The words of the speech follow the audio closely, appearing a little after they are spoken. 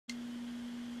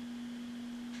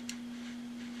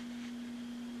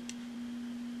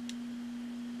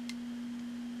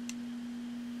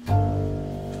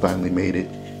Finally made it.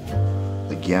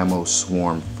 The Gamo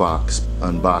Swarm Fox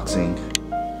unboxing.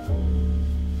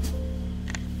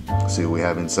 Let's see what we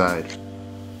have inside.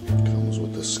 Comes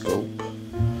with the scope.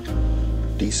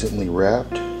 Decently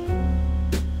wrapped.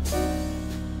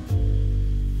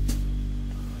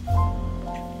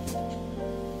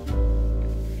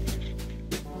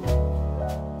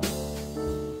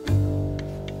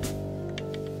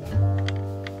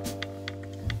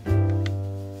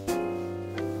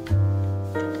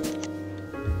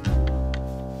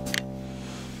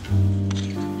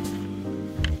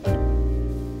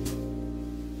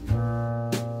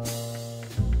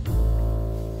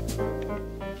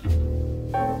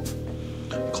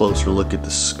 Closer look at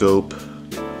the scope,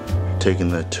 taking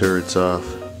the turrets off.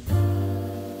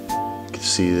 You can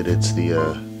see that it's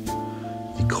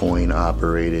the coin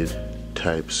operated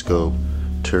type scope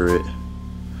turret.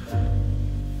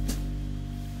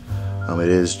 It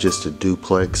is just a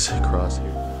duplex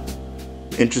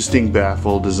crosshair. Interesting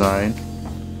baffle design.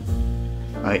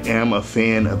 I am a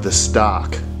fan of the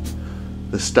stock.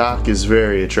 The stock is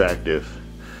very attractive.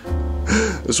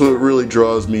 That's what really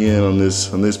draws me in on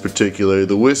this particular.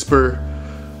 The Whisper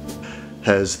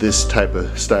has this type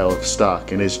of style of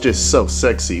stock, and it's just so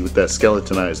sexy with that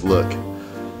skeletonized look.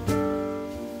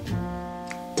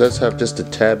 It does have just a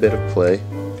tad bit of play.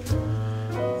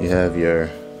 You have your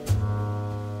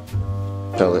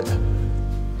pellet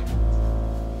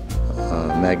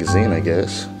magazine, I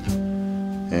guess,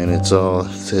 and it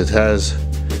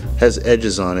has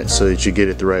edges on it so that you get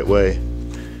it the right way.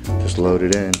 Just load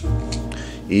it in.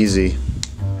 Easy.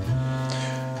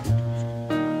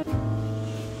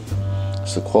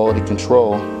 It's the quality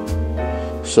control.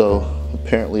 So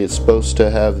apparently it's supposed to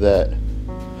have that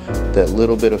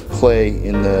little bit of play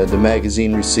in the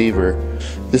magazine receiver.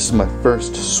 This is my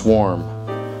first Swarm.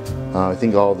 I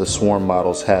think all the Swarm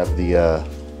models have the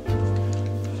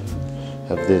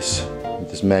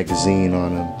this magazine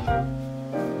on them.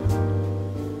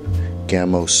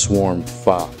 Gamo Swarm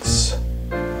Fox.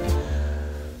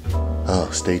 Oh,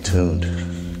 stay tuned.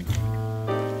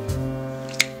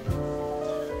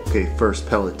 Okay, first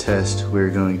pellet test. We're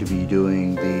going to be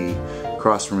doing the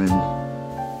Crossman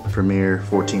Premier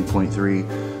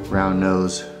 14.3 round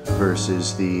nose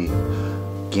versus the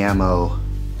Gamo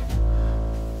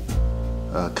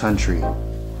Country.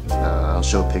 I'll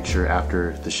show a picture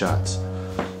after the shots.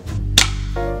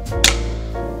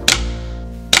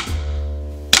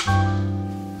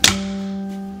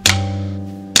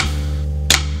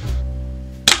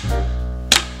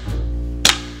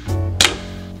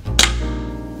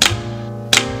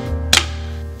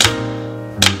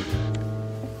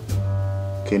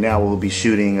 Okay, now we'll be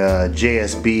shooting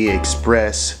JSB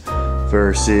Express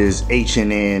versus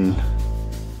H&N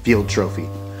Field Trophy.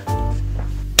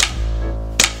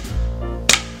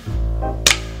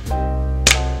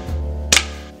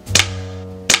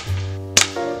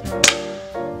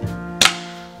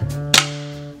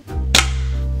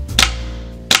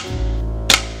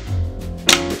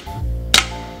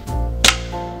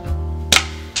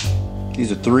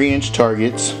 These are 3-inch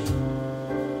targets.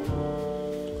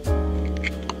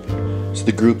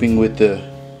 The grouping with the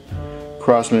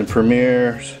Crossman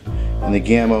Premiers and the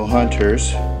Gamo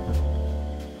Hunters,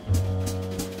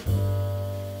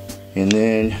 and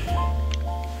then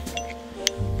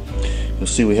you'll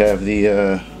see we have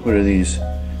the what are these?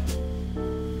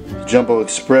 Jumbo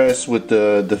Express with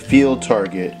the field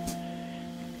target.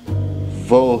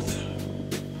 Both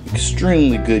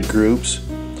extremely good groups.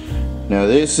 Now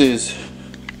this is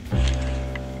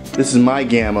my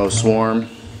Gamo Swarm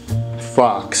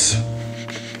Fox.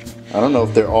 I don't know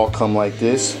if they all come like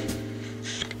this.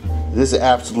 This is an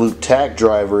absolute tack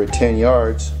driver at 10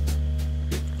 yards.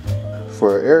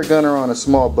 For an air gunner on a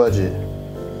small budget,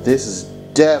 this is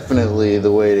definitely the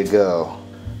way to go.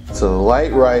 It's a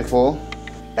light rifle.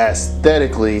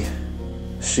 Aesthetically,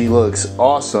 she looks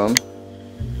awesome.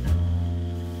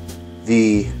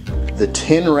 The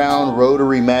 10-round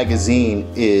rotary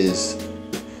magazine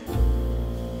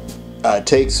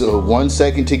takes 1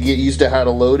 second to get used to how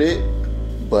to load it.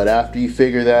 But after you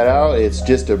figure that out, it's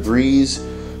just a breeze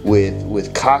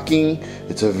with cocking.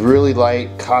 It's a really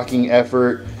light cocking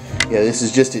effort. Yeah, this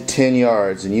is just at 10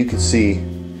 yards, and you see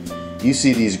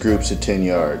these groups at 10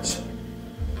 yards.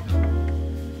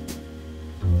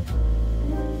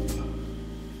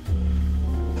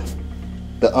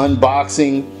 The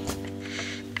unboxing,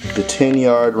 the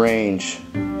 10-yard range.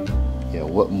 Yeah,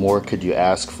 what more could you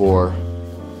ask for?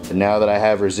 And now that I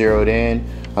have her zeroed in,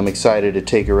 I'm excited to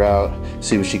take her out,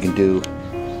 see what she can do.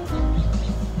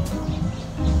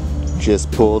 Just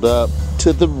pulled up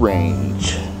to the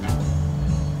range.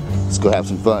 Let's go have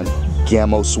some fun.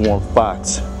 Gamo Swarm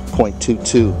Fox.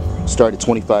 .22, start at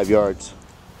 25 yards.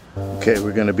 Okay,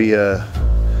 we're gonna be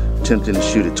attempting to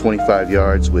shoot at 25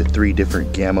 yards with 3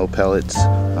 different Gamo pellets.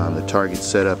 The target's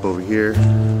set up over here.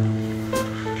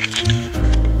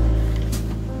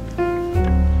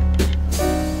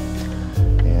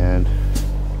 And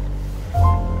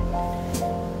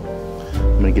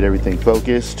I'm gonna get everything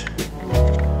focused.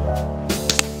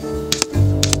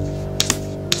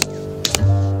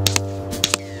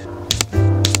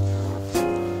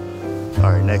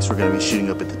 Alright, next we're going to be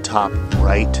shooting up at the top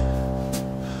right.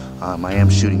 I am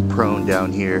shooting prone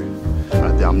down here.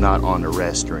 I'm not on a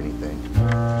rest or anything.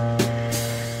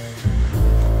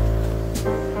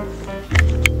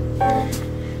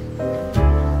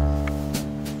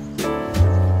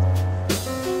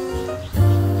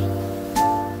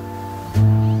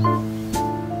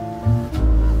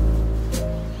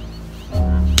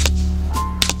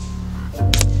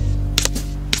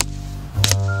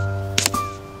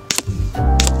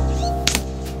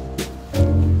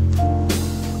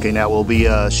 Okay, now we'll be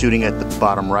shooting at the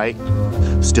bottom right,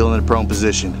 still in the prone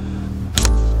position.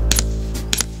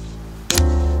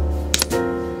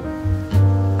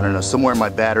 I don't know, somewhere my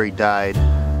battery died.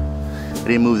 I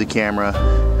didn't move the camera,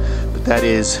 but that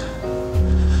is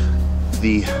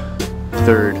the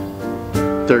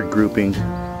third grouping.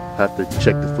 I have to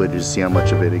check the footage to see how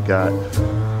much of it got.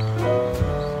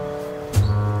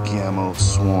 Gamo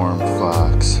Swarm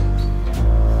Fox.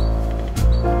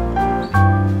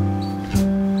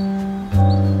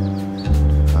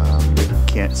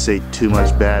 Can't say too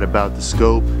much bad about the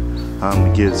scope.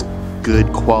 It gives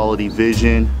good quality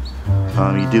vision.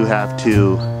 You do have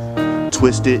to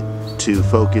twist it to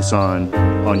focus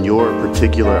on your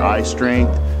particular eye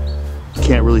strength.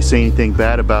 Can't really say anything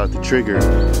bad about the trigger.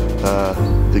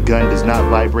 The gun does not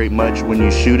vibrate much when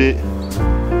you shoot it.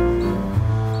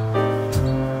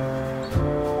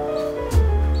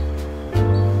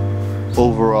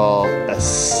 Overall, a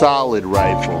solid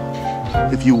rifle.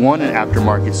 If you want an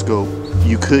aftermarket scope,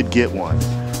 you could get one.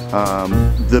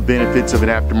 The benefits of an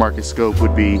aftermarket scope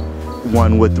would be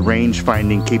one with range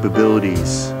finding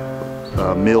capabilities,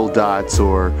 mil dots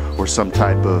or some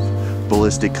type of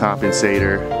ballistic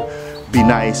compensator. Be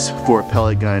nice for a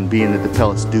pellet gun, being that the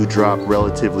pellets do drop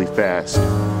relatively fast.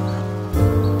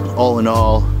 All in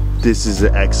all, this is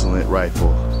an excellent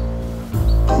rifle.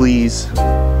 Please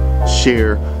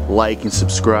share, like, and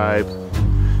subscribe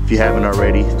if you haven't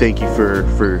already. Thank you for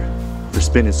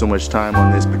spending so much time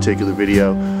on this particular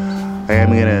video. I am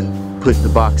gonna put the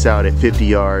box out at 50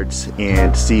 yards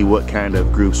and see what kind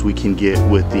of groups we can get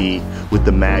with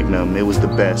the Magnum. It was the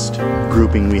best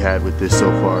grouping we had with this so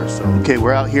far. So okay,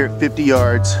 we're out here at 50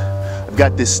 yards. I've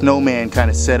got this snowman kind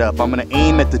of set up. I'm gonna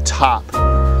aim at the top,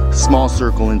 small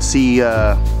circle, and see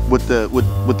what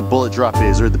the bullet drop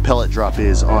is, or the pellet drop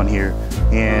is on here.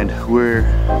 And we're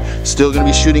still gonna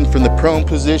be shooting from the prone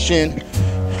position.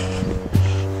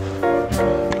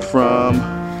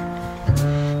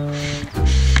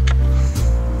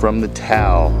 From the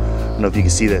towel. I don't know if you can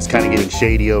see that. It's kind of getting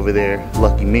shady over there.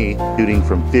 Lucky me. Shooting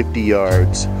from 50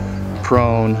 yards,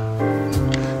 prone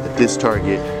at this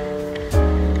target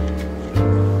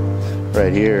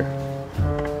right here.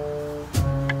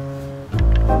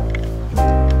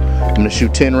 I'm gonna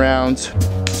shoot 10 rounds.